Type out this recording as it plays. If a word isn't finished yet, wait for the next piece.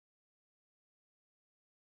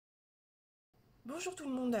Bonjour tout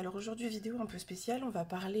le monde, alors aujourd'hui vidéo un peu spéciale, on va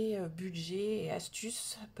parler budget et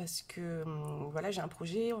astuces parce que voilà j'ai un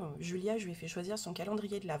projet, Julia je lui ai fait choisir son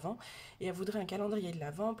calendrier de l'Avent et elle voudrait un calendrier de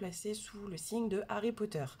l'Avent placé sous le signe de Harry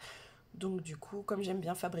Potter. Donc du coup comme j'aime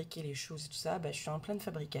bien fabriquer les choses et tout ça, je suis en pleine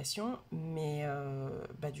fabrication mais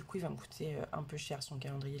du coup il va me coûter un peu cher son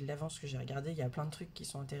calendrier de l'Avent parce que j'ai regardé, il y a plein de trucs qui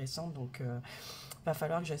sont intéressants donc va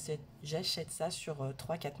falloir que j'achète ça sur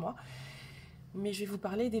 3-4 mois. Mais je vais vous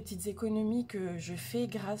parler des petites économies que je fais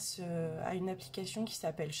grâce à une application qui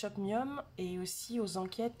s'appelle Shopmium et aussi aux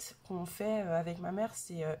enquêtes qu'on fait avec ma mère,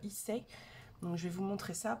 c'est Elles. Donc je vais vous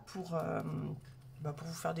montrer ça pour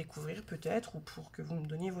vous faire découvrir peut-être ou pour que vous me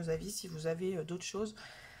donniez vos avis si vous avez d'autres choses.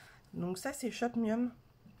 Donc ça c'est Shopmium.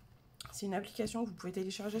 C'est une application que vous pouvez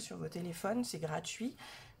télécharger sur vos téléphones, c'est gratuit.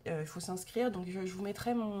 Il faut s'inscrire, donc je vous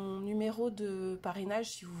mettrai mon numéro de parrainage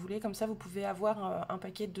si vous voulez, comme ça vous pouvez avoir un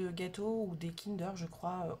paquet de gâteaux ou des Kinder, je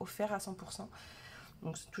crois, offerts à 100%.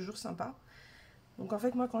 Donc c'est toujours sympa. Donc en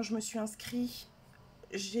fait moi quand je me suis inscrit,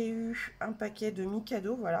 j'ai eu un paquet de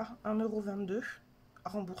mi-cadeaux, voilà, 1,22 €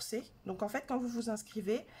 remboursé. Donc en fait quand vous vous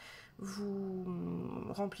inscrivez, vous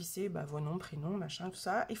remplissez vos noms, prénoms, machin, tout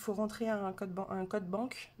ça. Il faut rentrer un code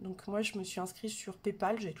banque. Donc moi, je me suis inscrite sur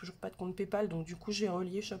PayPal. J'ai toujours pas de compte PayPal, donc du coup, j'ai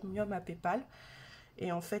relié Shopmium à PayPal.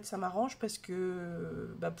 Et en fait, ça m'arrange parce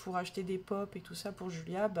que pour acheter des pop et tout ça pour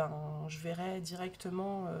Julia, je verrai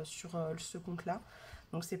directement sur ce compte-là.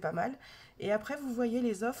 Donc c'est pas mal. Et après, vous voyez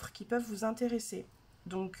les offres qui peuvent vous intéresser.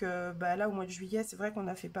 Donc là, au mois de juillet, c'est vrai qu'on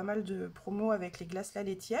a fait pas mal de promos avec les glaces la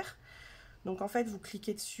laitière. Donc en fait, vous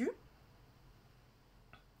cliquez dessus.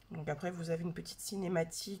 Donc après, vous avez une petite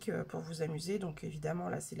cinématique pour vous amuser. Donc évidemment,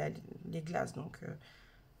 là, c'est les glaces. Donc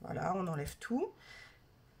voilà, on enlève tout.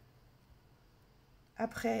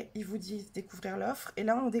 Après, ils vous disent découvrir l'offre. Et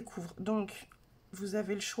là, on découvre. Donc, vous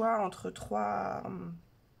avez le choix entre trois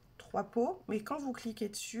pots. Mais quand vous cliquez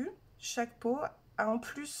dessus, chaque pot a en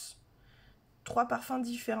plus 3 parfums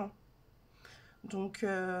différents. Donc,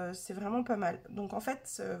 c'est vraiment pas mal. Donc, en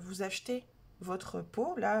fait, vous achetez votre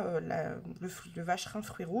pot. Là, le vacherin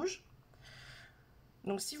fruits rouges.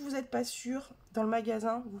 Donc si vous n'êtes pas sûr, dans le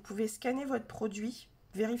magasin, vous pouvez scanner votre produit,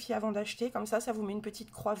 vérifier avant d'acheter, comme ça vous met une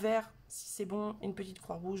petite croix verte si c'est bon, et une petite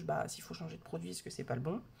croix rouge s'il faut changer de produit, est-ce que c'est pas le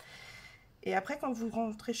bon. Et après quand vous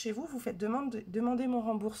rentrez chez vous, vous faites demander mon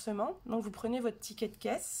remboursement, donc vous prenez votre ticket de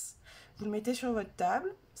caisse, vous le mettez sur votre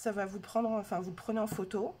table, ça va vous prendre, vous le prenez en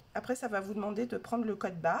photo, après ça va vous demander de prendre le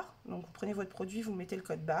code barre, donc vous prenez votre produit, vous mettez le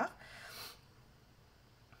code barre,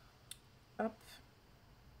 hop,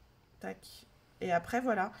 tac, et après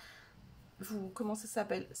voilà, comment ça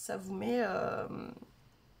s'appelle, ça vous met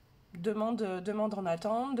demande en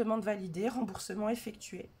attente, demande validée, remboursement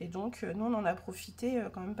effectué. Et donc nous on en a profité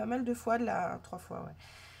quand même pas mal de fois, 3 fois, ouais.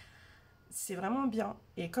 C'est vraiment bien.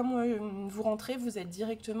 Et comme vous rentrez, vous êtes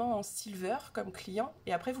directement en silver comme client,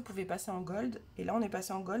 et après vous pouvez passer en gold. Et là on est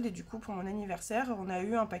passé en gold, et du coup pour mon anniversaire, on a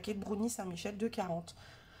eu un paquet de brownies Saint-Michel de 40.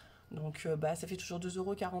 Donc ça fait toujours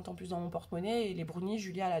 2,40 € en plus dans mon porte-monnaie, et les brownies,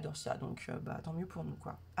 Julia elle adore ça, donc tant mieux pour nous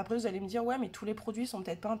quoi. Après vous allez me dire ouais mais tous les produits sont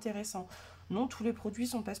peut-être pas intéressants. Non, tous les produits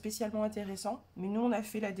sont pas spécialement intéressants, mais nous on a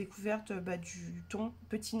fait la découverte du thon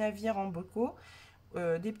petit navire en bocaux,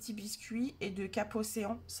 des petits biscuits et de cap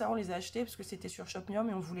océan. Ça on les a achetés parce que c'était sur Shopmium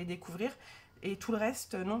et on voulait découvrir. Et tout le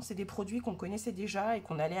reste, non, c'est des produits qu'on connaissait déjà et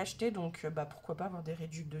qu'on allait acheter, donc pourquoi pas avoir des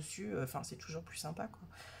réducs dessus, enfin c'est toujours plus sympa quoi.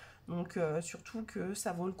 Donc surtout que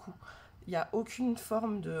ça vaut le coup. Il n'y a aucune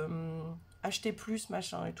forme de acheter plus,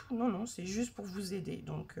 machin et tout. Non, non, c'est juste pour vous aider.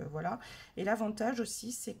 Donc voilà. Et l'avantage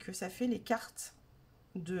aussi, c'est que ça fait les cartes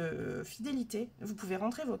de fidélité. Vous pouvez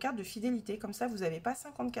rentrer vos cartes de fidélité. Comme ça, vous n'avez pas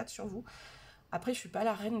 54 sur vous. Après, je suis pas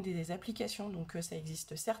la reine des applications, donc ça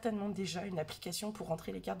existe certainement déjà une application pour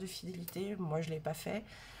rentrer les cartes de fidélité. Moi, je l'ai pas fait.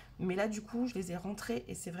 Mais là, du coup, je les ai rentrées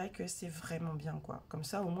et c'est vrai que c'est vraiment bien, quoi. Comme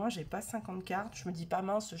ça, au moins, j'ai pas 50 cartes. Je me dis pas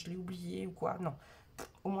mince, je l'ai oublié ou quoi. Non.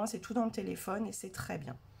 Au moins, c'est tout dans le téléphone et c'est très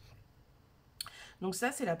bien. Donc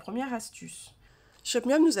ça, c'est la première astuce.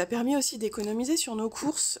 Shopmium nous a permis aussi d'économiser sur nos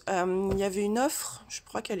courses. Il y avait une offre, je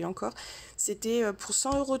crois qu'elle est encore, c'était pour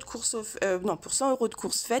 100 € de courses non, pour 100 € de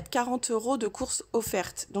courses faites, 40 € de courses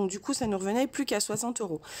offertes. Donc du coup, ça nous revenait plus qu'à 60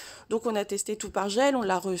 €. Donc on a testé tout par gel, on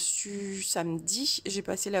l'a reçu samedi. J'ai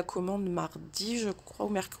passé la commande mardi, je crois, ou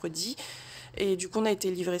mercredi. Et du coup, on a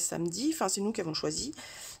été livré samedi. Enfin, c'est nous qui avons choisi.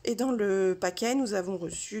 Et dans le paquet, nous avons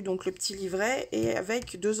reçu donc le petit livret et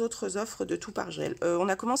avec 2 autres offres de tout par gel. On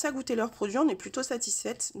a commencé à goûter leurs produits, on est plutôt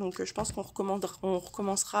satisfaite. Donc je pense qu'on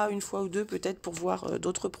recommencera une fois ou deux peut-être pour voir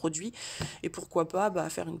d'autres produits. Et pourquoi pas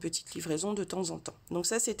faire une petite livraison de temps en temps. Donc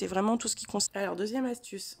ça, c'était vraiment tout ce qui concerne. Alors, deuxième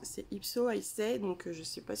astuce, c'est Ipso Ice. Donc je ne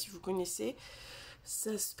sais pas si vous connaissez.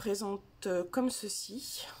 Ça se présente comme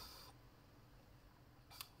ceci.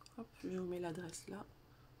 Hop, je vous mets l'adresse là.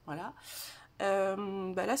 Voilà.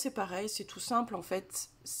 Bah là c'est pareil, c'est tout simple en fait.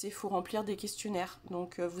 C'est faut remplir des questionnaires.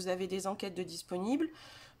 Donc vous avez des enquêtes de disponibles.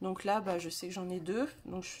 Donc là, bah, je sais que j'en ai 2.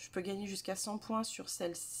 Donc je peux gagner jusqu'à 100 points sur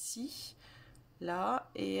celle-ci. Là.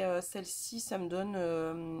 Et celle-ci, ça me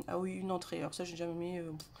donne... ah oui, une entrée. Alors ça, j'ai jamais mis...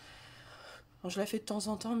 je la fais de temps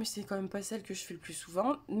en temps, mais c'est quand même pas celle que je fais le plus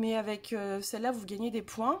souvent. Mais avec celle-là, vous gagnez des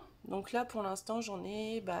points. Donc là, pour l'instant, j'en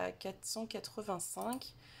ai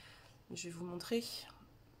 485. Je vais vous montrer.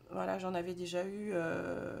 Voilà, j'en avais déjà eu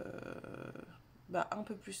un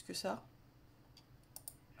peu plus que ça.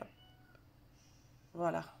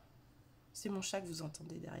 Voilà. C'est mon chat que vous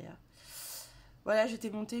entendez derrière. Voilà, j'étais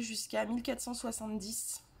montée jusqu'à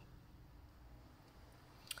 1470.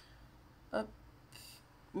 Hop.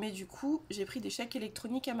 Mais du coup, j'ai pris des chèques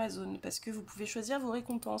électroniques Amazon parce que vous pouvez choisir vos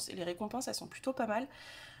récompenses. Et les récompenses, elles sont plutôt pas mal.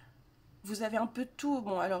 Vous avez un peu de tout.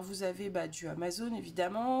 Bon, alors vous avez du Amazon,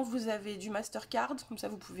 évidemment. Vous avez du Mastercard. Comme ça,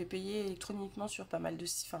 vous pouvez payer électroniquement sur pas mal de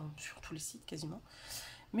sites. Enfin, sur tous les sites, quasiment.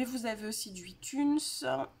 Mais vous avez aussi du iTunes.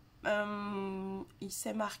 Elles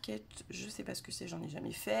Market, je sais pas ce que c'est, j'en ai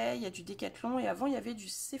jamais fait. Il y a du Decathlon. Et avant, il y avait du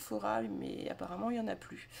Sephora. Mais apparemment, il n'y en a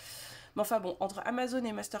plus. Mais enfin bon, entre Amazon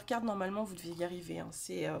et Mastercard, normalement, vous devez y arriver. Hein.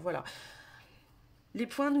 C'est, voilà. Les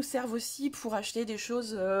points nous servent aussi pour acheter des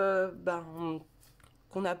choses...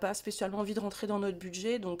 qu'on n'a pas spécialement envie de rentrer dans notre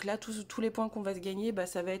budget. Donc là, tous les points qu'on va se gagner,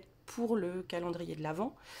 ça va être pour le calendrier de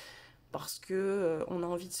l'Avent. Parce que on a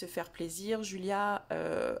envie de se faire plaisir. Julia,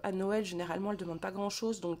 à Noël, généralement, elle ne demande pas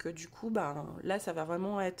grand-chose. Donc du coup, là, ça va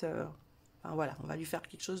vraiment être... voilà, on va lui faire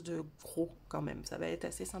quelque chose de gros quand même. Ça va être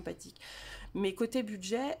assez sympathique. Mais côté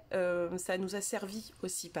budget, ça nous a servi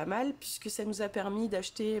aussi pas mal. Puisque ça nous a permis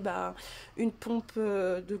d'acheter une pompe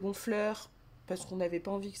de gonfleur parce qu'on n'avait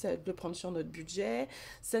pas envie de prendre sur notre budget.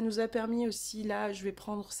 Ça nous a permis aussi, là, je vais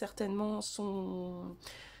prendre certainement son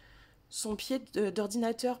pied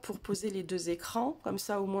d'ordinateur pour poser les 2 écrans. Comme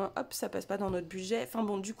ça, au moins, hop, ça passe pas dans notre budget. Enfin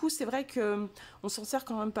bon, du coup, c'est vrai qu'on s'en sert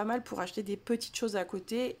quand même pas mal pour acheter des petites choses à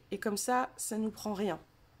côté. Et comme ça nous prend rien.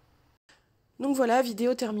 Donc voilà,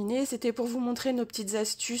 vidéo terminée. C'était pour vous montrer nos petites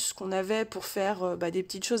astuces qu'on avait pour faire des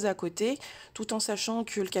petites choses à côté. Tout en sachant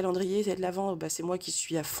que le calendrier de l'Avent, c'est moi qui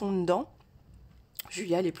suis à fond dedans.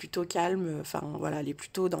 Julia, elle est plutôt calme, enfin voilà, elle est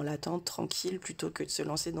plutôt dans l'attente, tranquille, plutôt que de se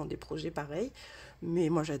lancer dans des projets pareils. Mais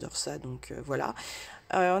moi j'adore ça, donc voilà.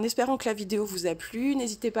 En espérant que la vidéo vous a plu,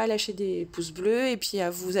 n'hésitez pas à lâcher des pouces bleus et puis à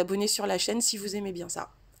vous abonner sur la chaîne si vous aimez bien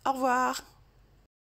ça. Au revoir!